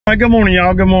Hey, good morning,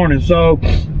 y'all. Good morning. So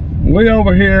we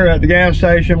over here at the gas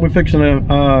station. We're fixing to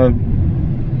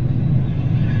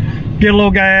get a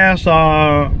little gas,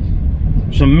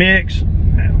 some mix.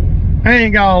 I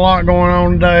ain't got a lot going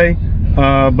on today,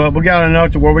 but we got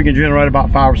enough to where we can generate about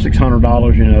 $500 or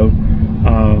 $600, you know,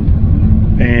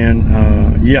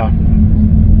 yeah.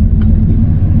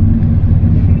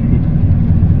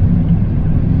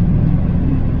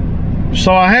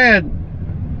 So I had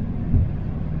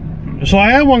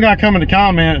one guy come in the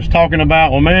comments talking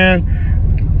about, well,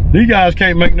 man, these guys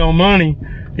can't make no money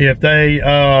if they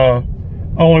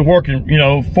only working, you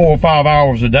know, 4 or 5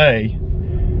 hours a day.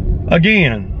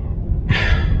 Again,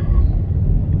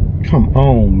 come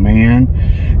on,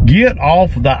 man, get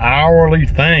off the hourly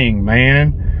thing,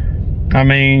 man. I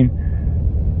mean,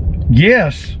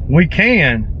 yes, we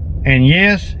can, and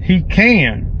yes, he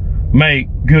can make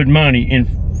good money in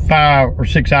 5 or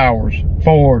 6 hours,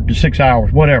 4 to 6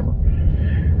 hours, whatever.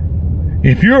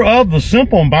 If you're of the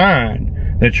simple mind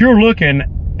that you're looking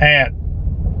at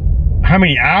how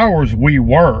many hours we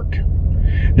work,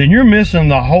 then you're missing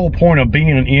the whole point of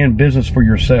being in business for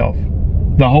yourself.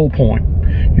 The whole point.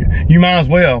 You might as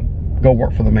well go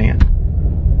work for the man.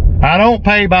 I don't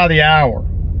pay by the hour,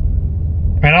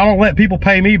 and I don't let people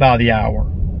pay me by the hour.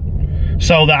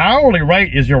 So the hourly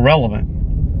rate is irrelevant.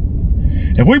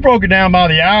 If we broke it down by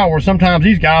the hour, sometimes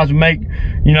these guys make,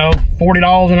 you know,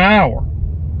 $40 an hour.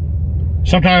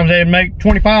 Sometimes they'd make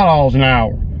 $25 an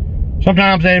hour.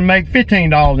 Sometimes they'd make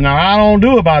 $15 an hour. I don't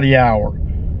do it by the hour.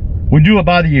 We do it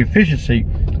by the efficiency,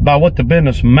 by what the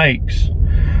business makes.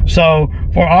 So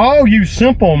for all you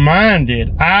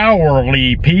simple-minded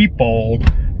hourly people,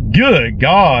 good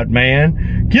God,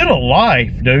 man, get a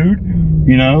life, dude.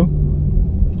 You know,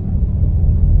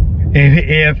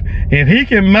 if he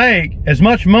can make as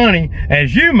much money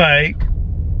as you make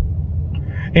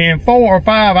in 4 or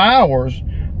 5 hours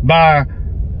by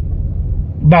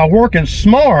working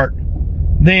smart,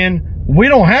 then we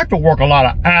don't have to work a lot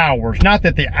of hours. Not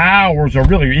that the hours are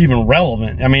really even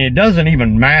relevant. I mean, it doesn't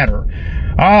even matter.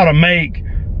 I ought to make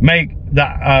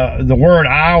the word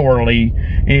hourly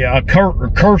a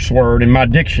curse word in my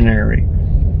dictionary,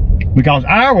 because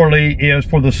hourly is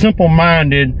for the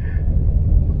simple-minded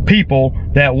people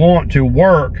that want to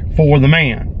work for the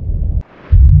man.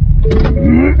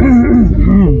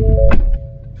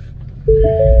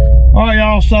 All right,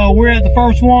 y'all, so we're at the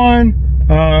first one.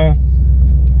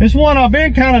 This one, I've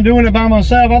been kind of doing it by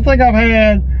myself. I think I've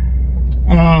had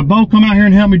Bo come out here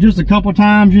and help me just a couple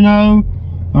times, you know.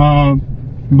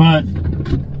 But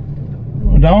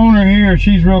the owner here,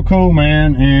 she's real cool,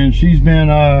 man, and she's been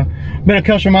a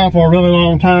customer of mine for a really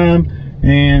long time,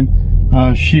 and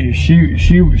she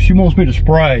wants me to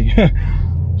spray.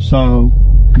 So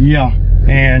yeah,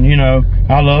 and you know,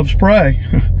 I love spray.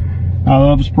 I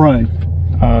love spray.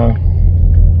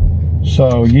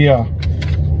 So yeah,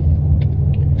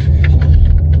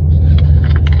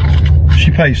 she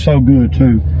pays so good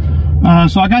too.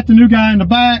 So I got the new guy in the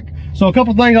back. So a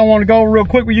couple things I want to go real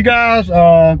quick with you guys.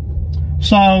 So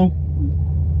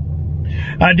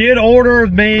I did order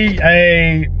me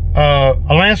a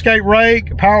landscape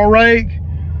rake, a power rake.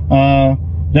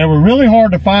 They were really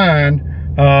hard to find,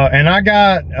 and I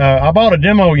bought a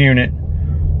demo unit.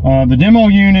 The demo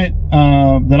unit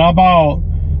that I bought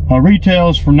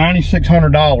retails for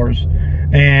 $9,600,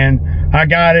 and I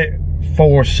got it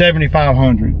for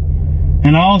 $7,500.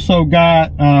 And I also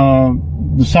got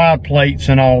the side plates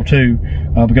and all too,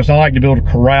 because I like to be able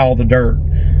to corral the dirt.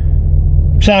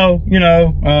 So, you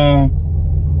know,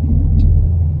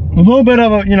 a little bit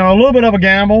of a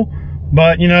gamble,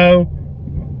 but you know,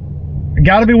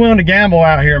 got to be willing to gamble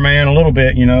out here, man, a little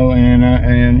bit, you know.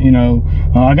 And you know,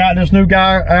 I got this new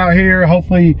guy out here.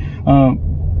 Hopefully,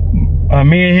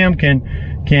 me and him can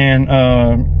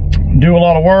do a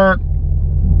lot of work.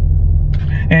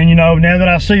 And you know, now that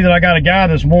I see that I got a guy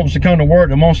that wants to come to work,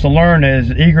 that wants to learn, that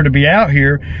is eager to be out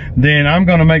here, then I'm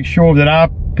going to make sure that I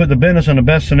put the business in the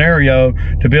best scenario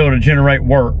to be able to generate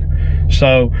work.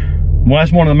 So, well,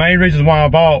 that's one of the main reasons why I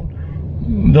bought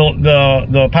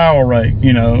the power rake,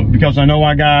 you know, because I know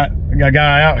I got a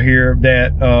guy out here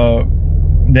that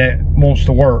wants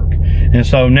to work, and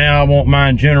so now I won't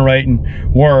mind generating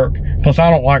work. Plus, I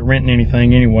don't like renting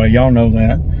anything anyway. Y'all know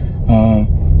that.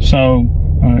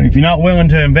 If you're not willing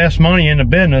to invest money in the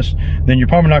business, then you're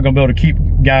probably not going to be able to keep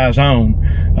guys on.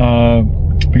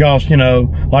 Because, you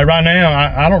know, like right now,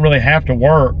 I don't really have to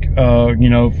work, you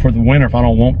know, for the winter if I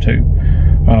don't want to.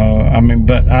 I mean,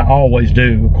 but I always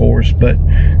do, of course, but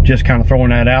just kind of throwing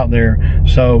that out there.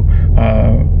 So,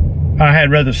 I had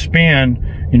rather spend,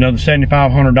 you know, the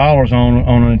 $7,500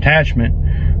 on an attachment,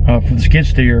 for the skid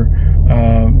steer,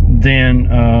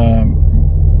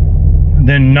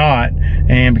 than not.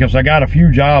 And because I got a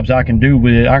few jobs I can do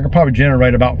with it, I could probably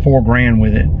generate about $4 grand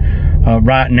with it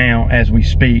right now as we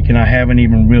speak, and I haven't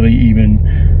even really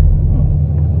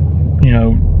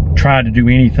tried to do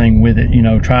anything with it,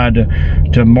 tried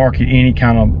to market any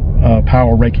kind of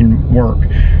power raking work.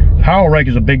 Power rake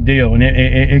is a big deal, and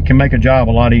it can make a job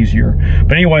a lot easier.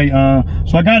 But anyway,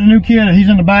 so I got the new kid. He's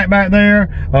in the back there.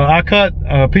 I cut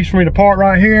a piece for me to part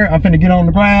right here. I'm finna get on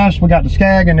the grass. We got the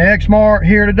Skag and the X-Mart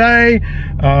here today,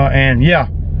 and yeah,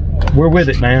 we're with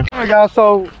it, man. All right, guys.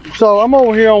 So I'm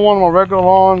over here on one of my regular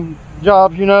lawn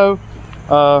jobs. It's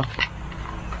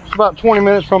about 20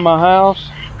 minutes from my house,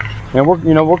 and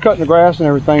we're cutting the grass and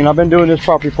everything. And I've been doing this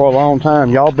property for a long time.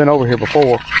 Y'all been over here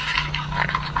before.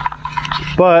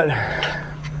 But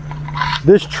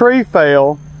this tree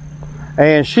fell,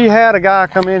 and she had a guy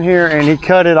come in here and he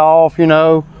cut it off, but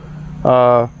y'all,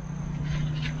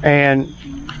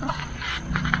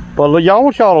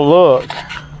 want y'all to look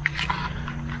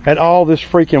at all this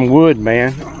freaking wood,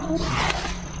 man.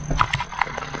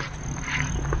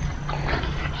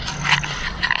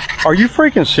 Are you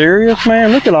freaking serious,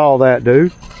 man? Look at all that,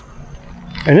 dude.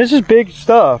 And this is big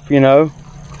stuff,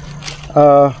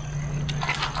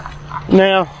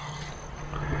 Now,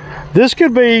 this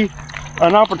could be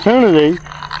an opportunity,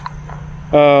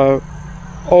 or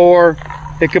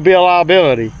it could be a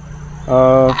liability.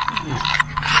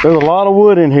 There's a lot of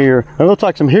wood in here. It looks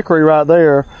like some hickory right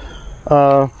there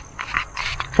for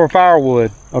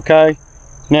firewood, okay?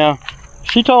 Now,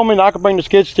 she told me that I could bring the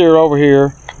skid steer over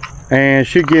here and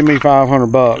she'd give me 500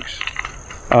 bucks,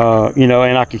 and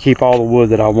I could keep all the wood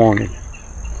that I wanted.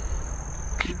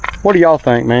 What do y'all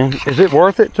think, man? Is it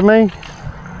worth it to me?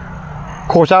 Of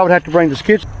course, I would have to bring the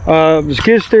skid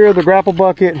steer, the grapple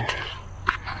bucket,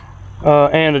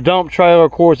 and the dump trailer.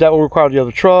 Of course, that will require the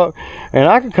other truck. And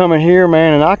I could come in here,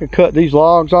 man, and I could cut these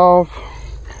logs off.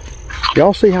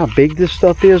 Y'all see how big this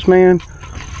stuff is, man?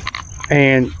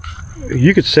 And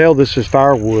you could sell this as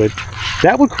firewood.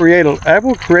 That would create a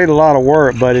lot of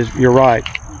work. But you're right.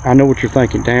 I know what you're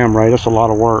thinking. Damn, Ray, that's a lot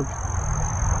of work.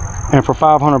 And for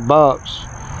 500 bucks.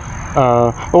 She's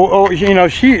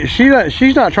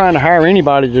not trying to hire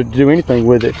anybody to do anything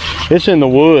with it. It's in the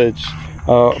woods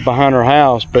behind her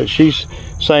house, but she's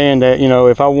saying that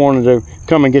if I wanted to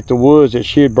come and get the woods, that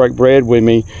she'd break bread with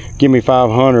me, give me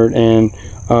 500, and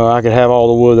I could have all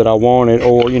the wood that I wanted,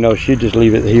 or she'd just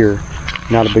leave it here.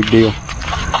 Not a big deal.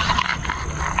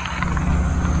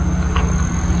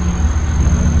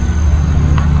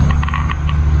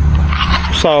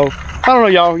 So I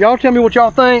don't know, y'all tell me what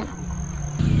y'all think.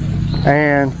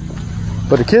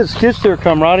 But the skid steer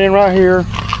come right in right here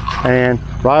and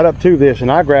right up to this,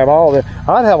 and I grab all that.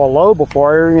 I'd have a load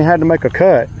before I even had to make a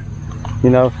cut.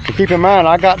 And keep in mind,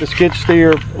 I got the skid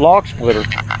steer log splitter.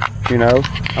 I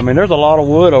mean, there's a lot of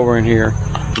wood over in here.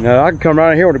 I can come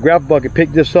right in here with a grapple bucket,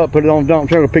 pick this up, put it on the dump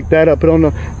trailer, pick that up, put on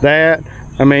that.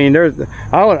 I mean, it's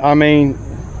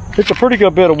a pretty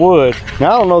good bit of wood.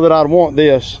 Now I don't know that I'd want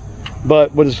this,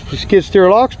 but with a skid steer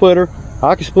log splitter,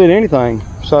 I can split anything.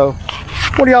 So,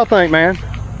 what do y'all think, man?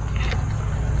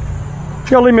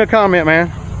 Y'all leave me a comment,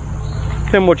 man.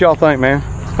 Tell me what y'all think, man.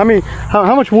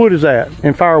 How much wood is that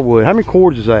in firewood? How many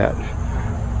cords is that?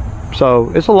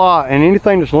 So, it's a lot, and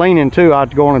anything that's leaning too,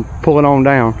 I'd go on and pull it on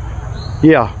down.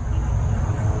 Yeah.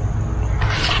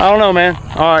 I don't know, man.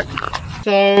 All right.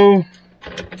 So,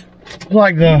 it's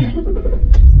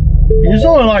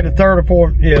only like the third or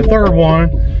fourth, third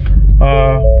one.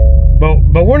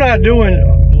 But we're not doing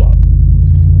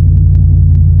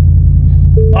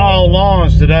all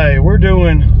lawns today. We're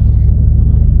doing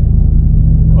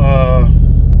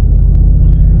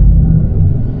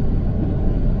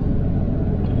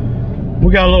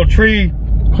we got a little tree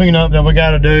cleanup that we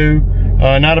got to do.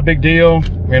 Not a big deal.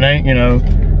 It ain't,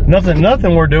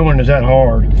 nothing we're doing is that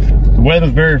hard. The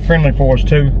weather's very friendly for us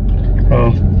too.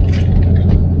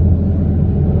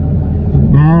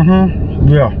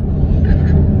 Yeah.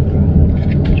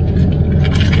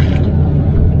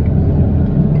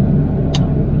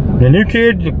 The new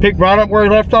kid picked right up where he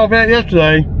left off at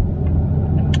yesterday.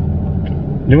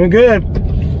 Doing good.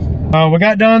 We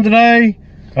got done today.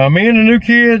 Me and the new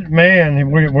kid,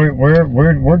 man,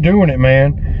 we're doing it,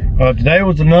 man. Today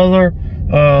was another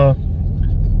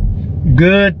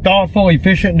good, thoughtful,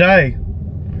 efficient day.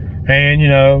 And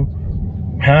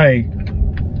hey,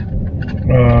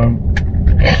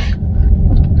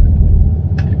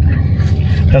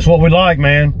 that's what we like,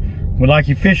 man. We like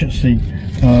efficiency.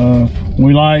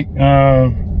 We like,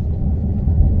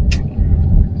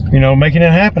 making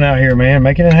it happen out here, man.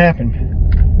 Making it happen.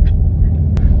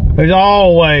 There's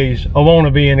always a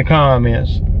wannabe in the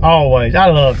comments. Always. I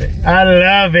love it. I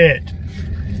love it.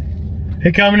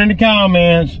 He coming in the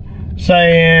comments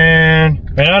saying,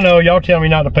 and I know y'all tell me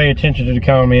not to pay attention to the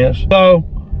comments. So,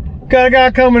 got a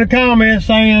guy coming in the comments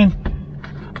saying,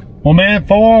 well, man,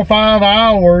 4 or 5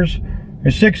 hours or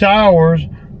 6 hours, you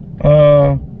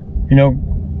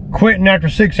know, quitting after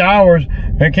 6 hours,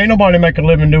 and can't nobody make a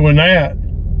living doing that.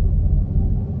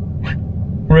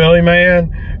 Really,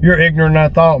 man? You're ignorant than I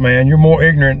thought, man. You're more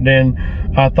ignorant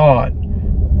than I thought.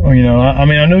 You know, I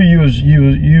mean, I knew you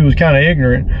was kind of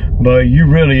ignorant, but you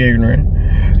really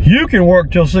ignorant. You can work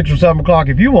till 6 or 7 o'clock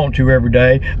if you want to every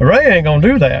day. Ray ain't gonna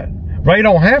do that. Ray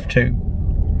don't have to,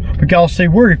 because see,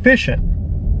 we're efficient.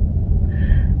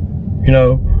 You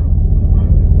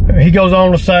know, he goes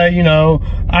on to say, you know,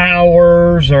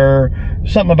 hours or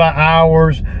something about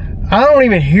hours. I don't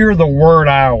even hear the word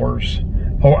hours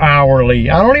or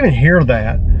hourly. I don't even hear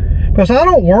that, because I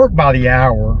don't work by the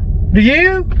hour. Do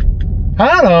you?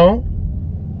 I don't.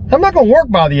 I'm not gonna work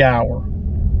by the hour.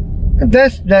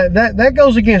 That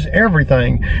goes against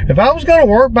everything. If I was gonna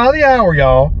work by the hour,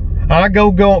 y'all, I'd go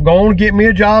on and get me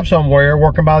a job somewhere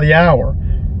working by the hour.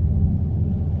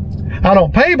 I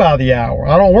don't pay by the hour.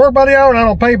 I don't work by the hour, and I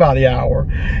don't pay by the hour.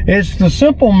 It's the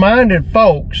simple-minded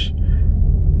folks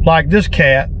like this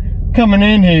cat coming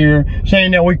in here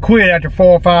saying that we quit after 4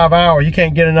 or 5 hours. You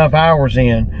can't get enough hours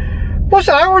in. What's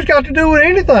the hours got to do with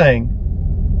anything?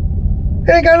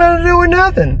 It ain't got nothing to do with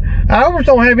nothing. Hours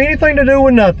don't have anything to do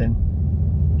with nothing.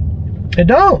 It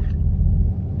don't.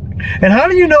 And how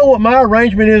do you know what my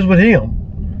arrangement is with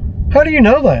him? How do you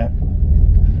know that?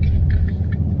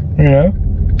 You know?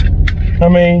 I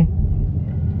mean,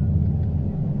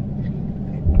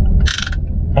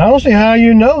 I don't see how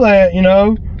you know that, you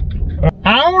know.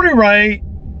 Hourly rate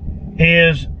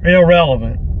is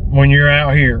irrelevant when you're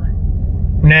out here.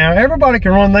 Now, everybody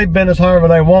can run their business however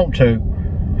they want to.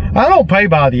 I don't pay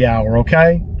by the hour,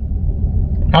 okay?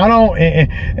 I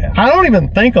don't even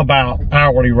think about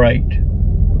hourly rate.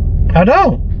 I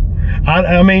don't.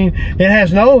 I mean, it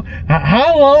has no,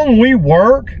 how long we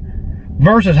work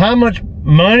versus how much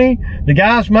money the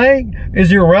guys make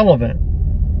is irrelevant.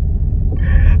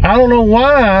 I don't know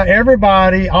why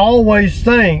everybody always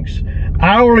thinks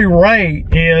hourly rate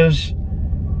is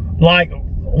like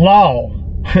law.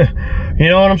 You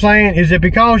know what I'm saying? Is it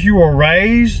because you were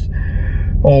raised,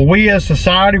 or we as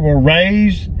society were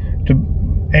raised to,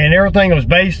 and everything was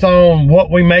based on what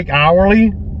we make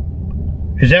hourly?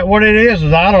 Is that what it is?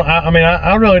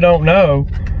 I really don't know.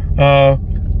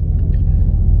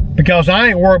 Because I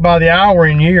ain't worked by the hour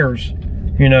in years,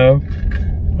 you know.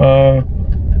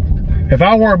 If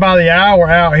I work by the hour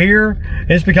out here,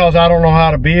 it's because I don't know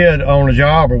how to bid on a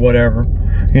job or whatever,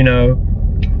 you know.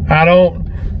 I don't.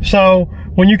 So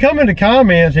when you come into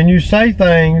comments and you say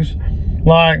things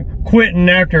like quitting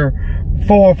after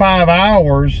 4 or 5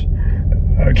 hours,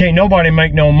 can't nobody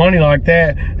make no money like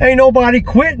that. Ain't nobody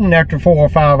quitting after 4 or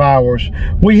 5 hours.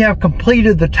 We have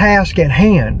completed the task at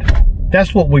hand.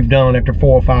 That's what we've done after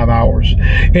 4 or 5 hours.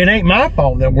 It ain't my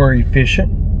fault that we're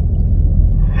efficient.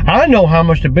 I know how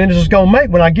much the business is going to make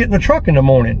when I get in the truck in the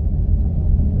morning.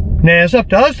 Now, it's up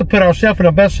to us to put ourselves in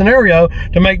the best scenario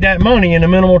to make that money in a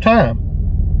minimal time.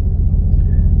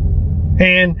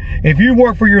 And if you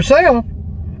work for yourself,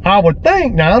 I would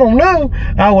think, now I don't know,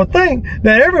 I would think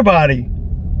that everybody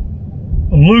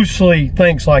loosely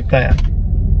thinks like that.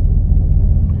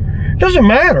 It doesn't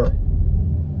matter.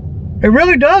 It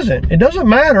really doesn't. It doesn't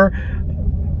matter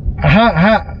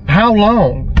how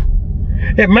long.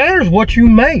 It matters what you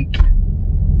make.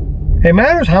 It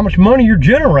matters how much money you're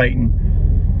generating.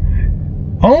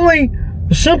 Only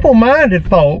the simple-minded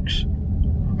folks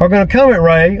are going to come at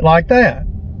Ray like that.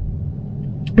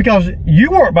 Because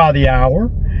you work by the hour,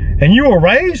 and you were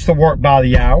raised to work by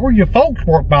the hour. Your folks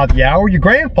work by the hour. Your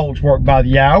grandfolks work by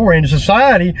the hour. And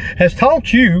society has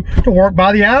taught you to work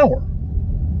by the hour.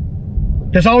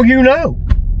 That's all you know.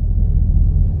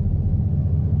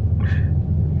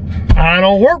 I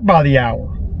don't work by the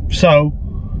hour. So,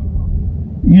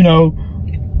 you know,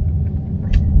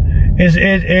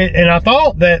 and I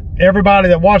thought that everybody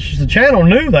that watches the channel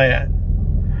knew that.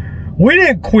 We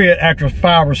didn't quit after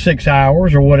 5 or 6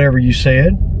 hours or whatever you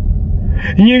said.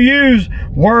 And you use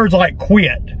words like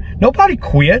quit. Nobody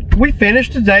quit. We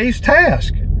finished today's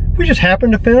task. We just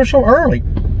happened to finish them early.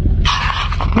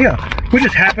 Yeah, we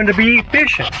just happened to be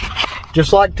efficient.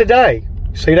 Just like today.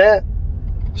 See that?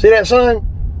 See that, son?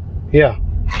 Yeah.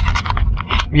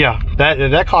 Yeah,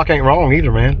 that clock ain't wrong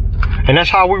either, man. And that's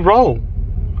how we roll.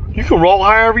 You can roll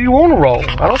however you want to roll.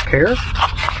 I don't care.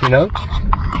 You know?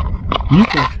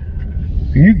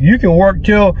 You can work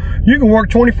till, you can work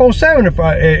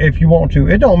 24/7 if you want to.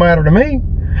 It don't matter to me.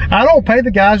 I don't pay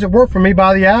the guys that work for me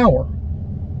by the hour.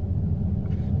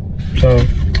 So,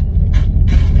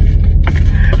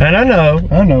 and I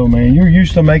know, man, you're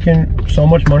used to making so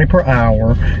much money per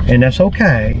hour, and that's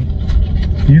okay.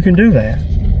 You can do that.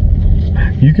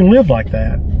 You can live like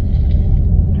that.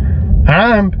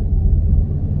 I'm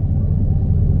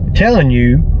telling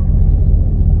you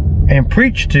and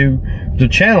preach to the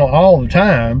channel all the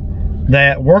time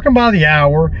that working by the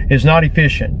hour is not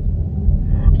efficient.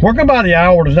 Working by the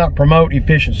hour does not promote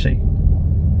efficiency.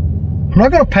 I'm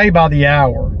not going to pay by the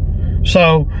hour.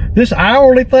 So this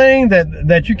hourly thing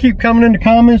that you keep coming into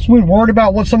comments with, worried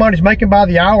about what somebody's making by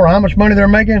the hour, how much money they're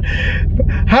making.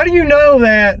 How do you know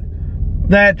that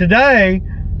today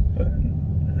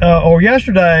or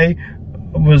yesterday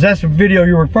that's the video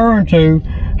you're referring to?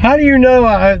 How do you know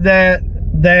that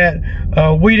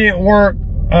we didn't work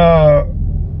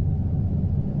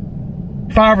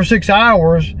 5 or 6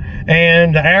 hours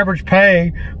and the average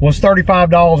pay was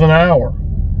 $35 an hour?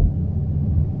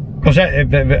 Because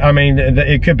I mean,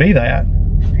 it could be that,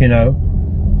 you know,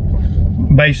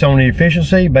 based on the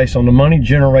efficiency, based on the money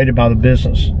generated by the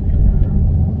business.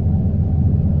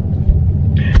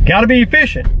 Got to be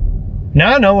efficient.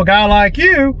 Now I know a guy like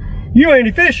you ain't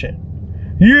efficient.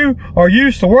 You are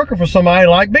used to working for somebody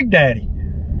like Big Daddy,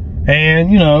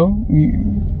 and you know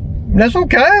that's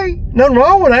okay. Nothing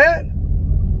wrong with that.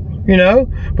 You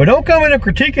know, but don't come in and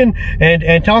critiquing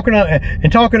and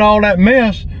talking all that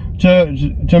mess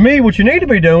to me. What you need to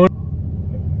be doing,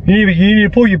 you need to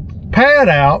pull your pad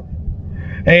out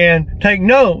and take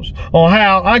notes on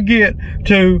how I get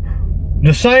to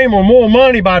the same or more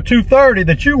money by 2:30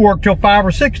 that you work till 5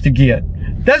 or 6 to get.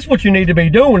 That's what you need to be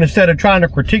doing instead of trying to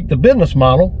critique the business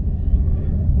model,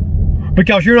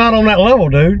 because you're not on that level,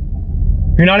 dude.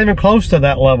 You're not even close to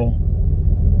that level.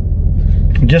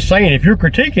 Just saying, if you're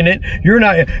critiquing it, you're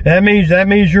not. That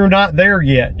means you're not there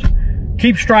yet.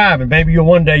 Keep striving. Maybe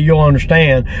one day you'll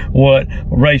understand what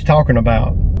Ray's talking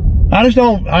about. I just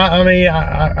don't. I mean,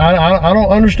 I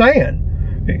don't understand.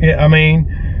 I mean,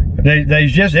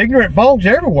 there's just ignorant folks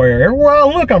everywhere. Everywhere I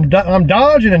look, I'm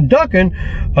dodging and ducking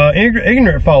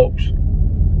ignorant folks.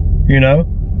 You know.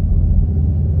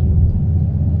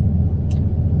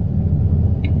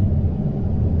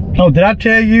 Oh, did I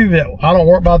tell you that I don't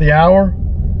work by the hour?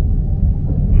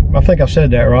 I think I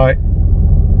said that right.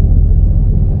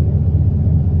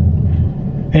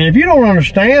 And if you don't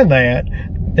understand that,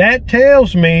 that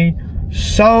tells me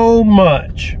so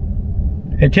much.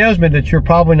 It tells me that you're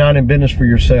probably not in business for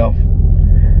yourself.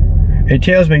 It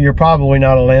tells me you're probably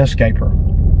not a landscaper.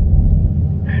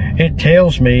 It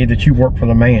tells me that you work for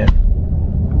the man.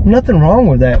 Nothing wrong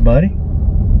with that, buddy.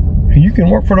 You can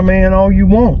work for the man all you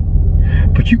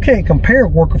want, but you can't compare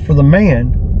working for the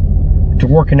man to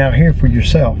working out here for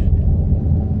yourself.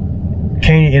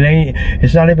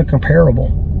 It's not even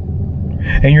comparable.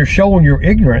 And you're showing your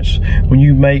ignorance when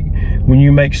you make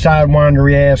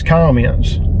sidewindery ass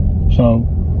comments. So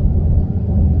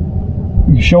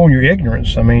you're showing your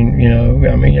ignorance. I mean, you know,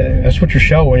 that's what you're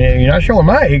showing. You're not showing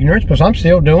my ignorance, because I'm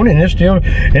still doing it, and it's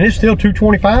still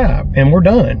 2:25, and we're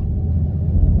done.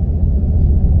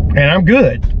 And I'm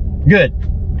good.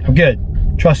 I'm good.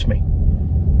 Trust me,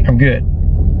 I'm good.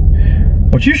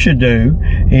 What you should do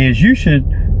is you should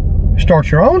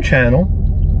start your own channel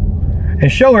and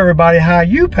show everybody how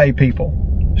you pay people,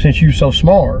 since you're so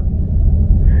smart.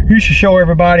 You should show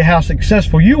everybody how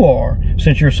successful you are,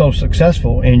 since you're so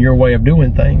successful in your way of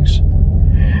doing things.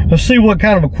 Let's see what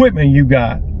kind of equipment you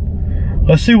got.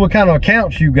 Let's see what kind of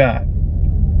accounts you got.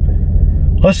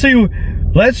 Let's see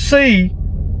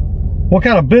what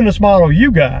kind of business model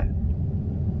you got.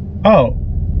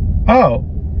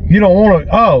 You don't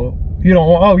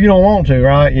want to,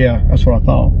 right? Yeah, that's what I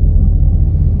thought.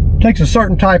 It takes a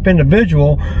certain type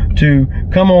individual to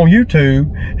come on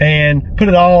YouTube and put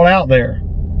it all out there.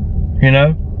 You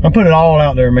know, I put it all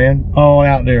out there, man. All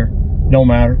out there. Don't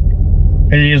matter.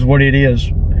 It is what it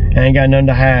is. I ain't got nothing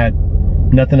to hide.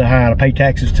 Nothing to hide. I pay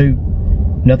taxes too.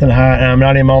 Nothing to hide. And I'm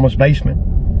not in mama's basement.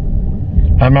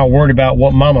 I'm not worried about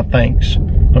what mama thinks.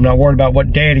 I'm not worried about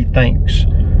what daddy thinks.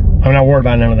 I'm not worried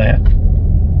about none of that.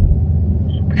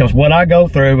 Because what I go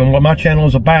through and what my channel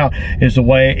is about is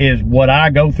what I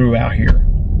go through out here.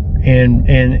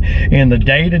 In the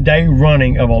day-to-day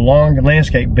running of a long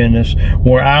landscape business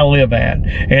where I live at.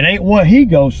 It ain't what he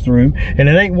goes through, and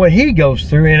it ain't what he goes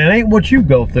through, and it ain't what you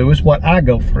go through. It's what I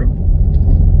go through.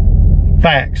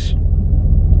 Facts.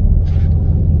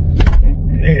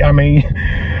 I mean,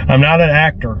 I'm not an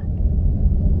actor.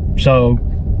 So,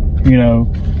 you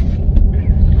know,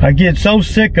 I get so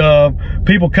sick of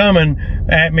people coming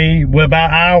at me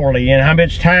about hourly and how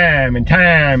much time and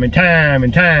time and time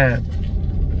and time.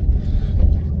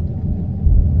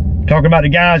 Talking about the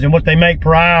guys and what they make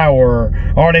per hour.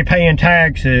 Are they paying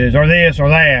taxes? Or this or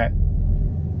that?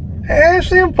 Ask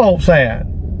them folks that.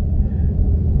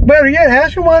 Better yet,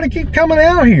 ask them why they keep coming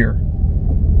out here.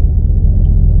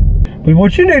 But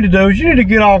what you need to do is you need to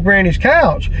get off Granny's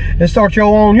couch and start your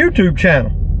own YouTube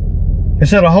channel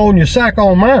instead of holding your sack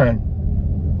on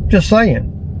mine. Just saying.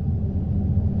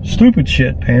 Stupid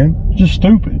shit, man. Just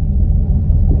stupid.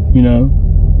 You know.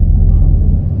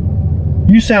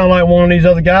 You sound like one of these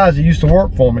other guys that used to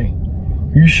work for me.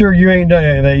 You sure you ain't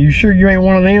that? You sure you ain't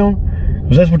one of them?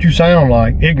 Because that's what you sound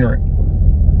like. Ignorant.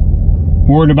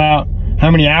 Worried about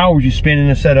how many hours you spend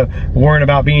instead of worrying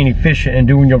about being efficient and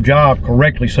doing your job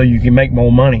correctly so you can make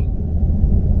more money.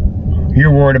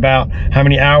 You're worried about how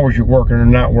many hours you're working or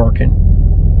not working.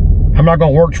 I'm not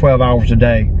going to work 12 hours a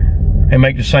day and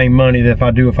make the same money that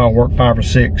if I work 5 or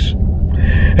 6.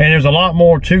 And there's a lot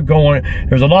more going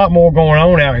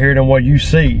on out here than what you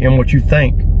see and what you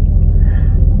think.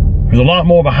 There's a lot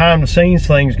more behind the scenes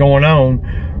things going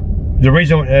on. The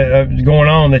reason going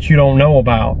on that you don't know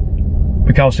about.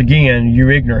 Because again, you're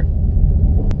ignorant.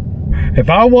 If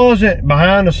I wasn't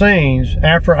behind the scenes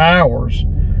after hours,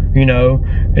 you know,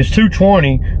 it's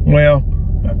 2:20, well,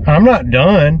 I'm not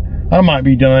done. I might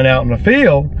be done out in the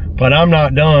field, but I'm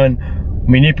not done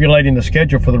manipulating the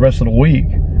schedule for the rest of the week.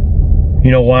 You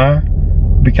know why?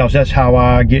 Because that's how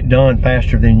I get done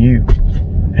faster than you.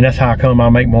 And that's how come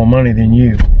I make more money than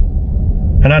you.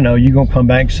 And I know you're going to come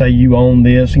back and say you own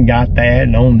this and got that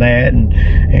and own that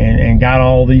and got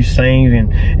all these things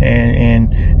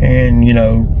and you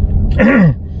know,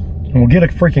 and we'll get a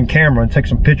freaking camera and take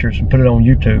some pictures and put it on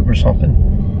YouTube or something.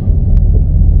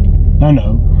 I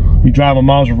know. You drive a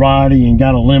Maserati and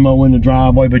got a limo in the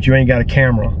driveway, but you ain't got a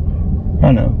camera.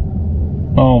 I know.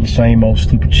 All the same old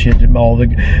stupid shit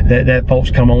that folks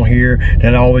come on here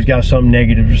that always got something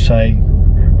negative to say.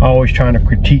 Always trying to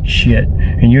critique shit,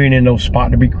 and you ain't in no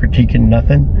spot to be critiquing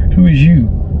nothing. Who is you?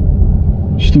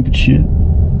 Stupid shit.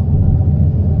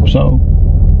 So,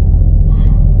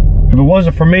 if it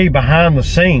wasn't for me behind the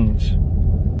scenes,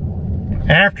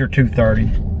 after 2:30,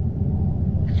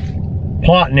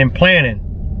 plotting and planning,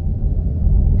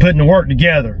 putting the work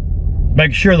together,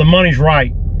 making sure the money's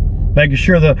right, making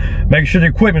sure the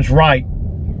equipment's right,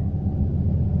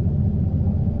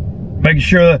 making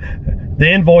sure the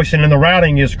invoicing and the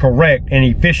routing is correct and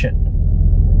efficient.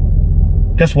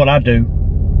 That's what I do.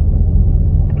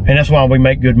 And that's why we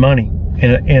make good money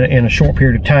in a short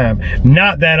period of time.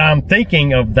 Not that I'm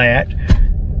thinking of that.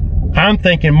 I'm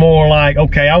thinking more like,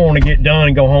 okay, I want to get done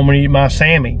and go home and eat my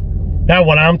Sammy. That's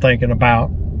what I'm thinking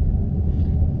about.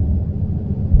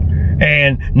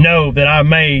 And know that I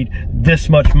made this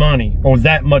much money or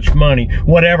that much money,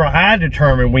 whatever I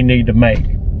determine we need to make.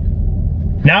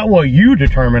 Not what you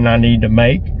determine I need to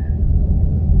make.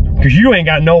 Because you ain't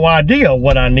got no idea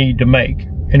what I need to make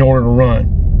in order to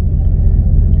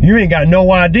run. You ain't got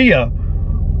no idea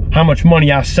how much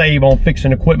money I save on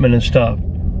fixing equipment and stuff.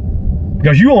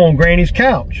 Because you on Granny's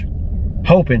couch.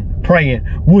 Hoping, praying,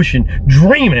 wishing,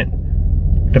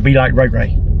 dreaming to be like Ray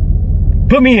Ray.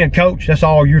 Put me in, coach. That's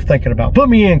all you're thinking about. Put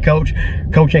me in, coach.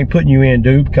 Coach ain't putting you in,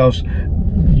 dude, because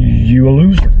you a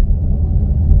loser.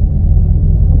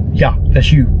 Yeah,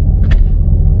 that's you.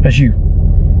 That's you.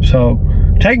 So,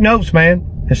 take notes, man,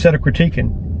 instead of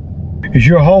critiquing. Is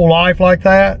your whole life like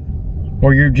that?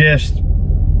 Or you're just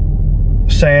a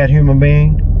sad human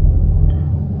being?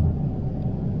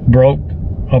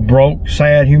 A broke,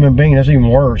 sad human being. That's even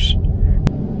worse.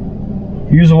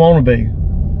 You just want to be.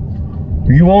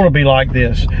 You want to be like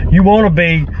this. You want to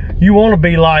be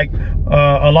like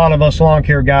a lot of us lawn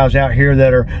care guys out here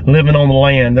that are living on the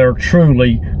land, that are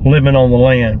truly living on the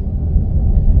land,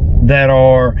 that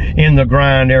are in the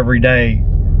grind every day,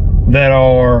 that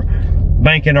are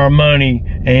banking our money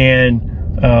and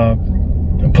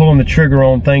pulling the trigger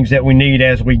on things that we need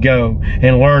as we go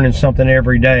and learning something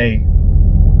every day.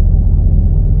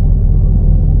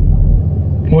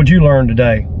 What'd you learn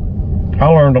today? I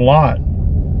learned a lot.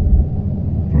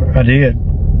 I did.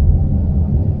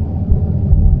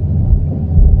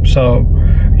 So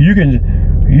you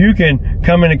can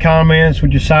come in the comments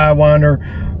with your sidewinder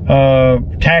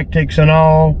tactics and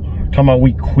all, talking about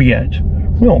we quit.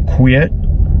 We don't quit.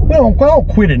 We don't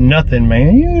quit at nothing,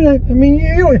 man. You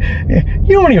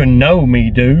don't even know me,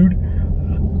 dude.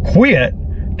 Quit.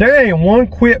 There ain't one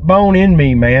quit bone in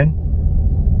me, man.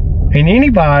 And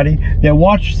anybody that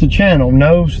watches the channel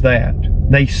knows that.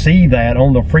 They see that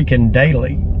on the freaking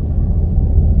daily.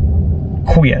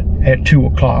 Quit at 2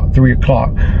 o'clock, 3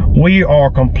 o'clock. We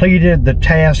are completed the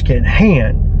task at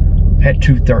hand at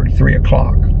 2:30, 3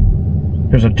 o'clock.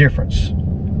 There's a difference.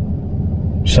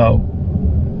 So,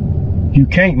 You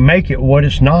can't make it what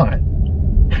it's not.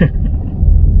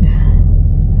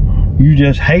 You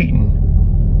just hating.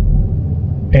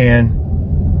 And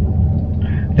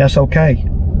that's okay.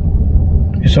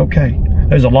 It's okay.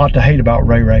 There's a lot to hate about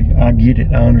Ray Ray. I get it.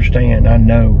 I understand. I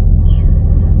know.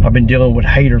 I've been dealing with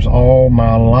haters all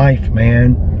my life,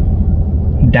 man.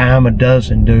 Dime a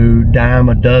dozen, dude. Dime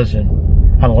a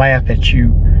dozen. I laugh at you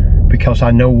because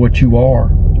I know what you are.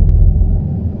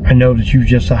 I know that you're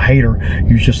just a hater.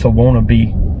 You're just a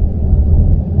wannabe.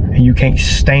 And you can't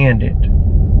stand it.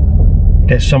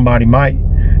 That somebody might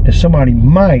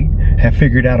have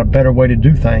figured out a better way to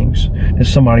do things. That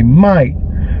somebody might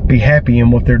be happy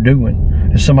in what they're doing.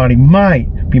 That somebody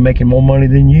might be making more money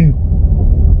than you.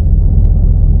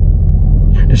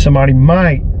 That somebody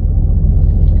might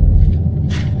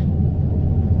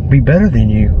be better than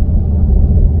you.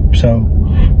 So,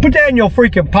 put that in your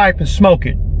freaking pipe and smoke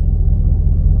it.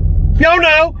 Y'all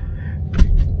know,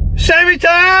 same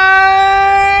time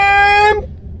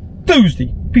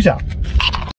Tuesday. Peace out.